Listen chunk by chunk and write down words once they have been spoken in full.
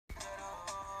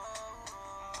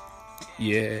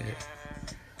Yeah,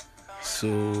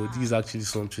 so this is actually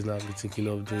something I've been thinking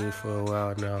of doing for a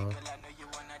while now.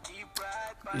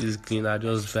 Basically, I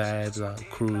just vibes and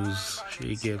cruise. Sure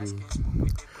you get me?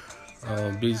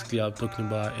 Basically, I'm talking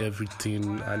about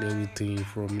everything and anything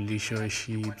from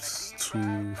relationships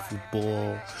to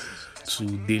football to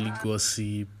daily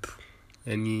gossip,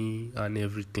 any and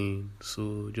everything.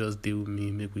 So just deal with me,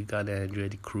 make we gotta enjoy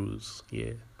the cruise.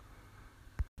 Yeah.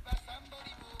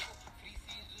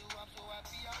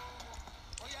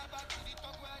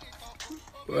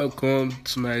 Welcome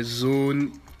to my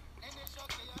zone.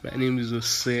 My name is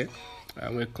Jose,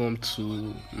 and welcome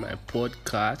to my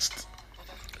podcast.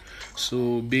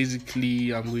 So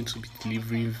basically, I'm going to be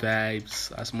delivering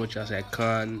vibes as much as I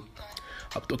can.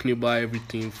 I'm talking about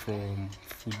everything from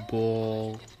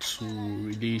football to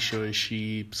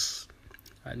relationships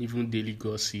and even daily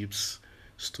gossips,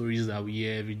 stories that we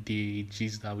hear every day,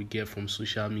 gist that we get from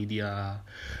social media,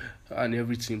 and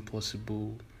everything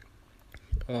possible.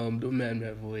 Don't mind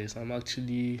my voice. I'm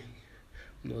actually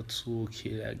not too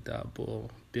okay like that, but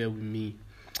bear with me.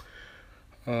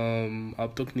 I'm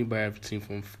talking about everything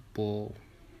from football.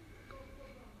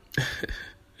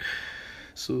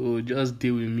 So just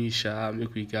deal with me, Sha.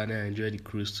 Make we gonna enjoy the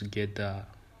cruise together.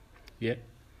 Yeah.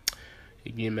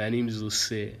 Again, my name is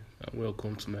Jose, and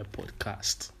welcome to my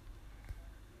podcast.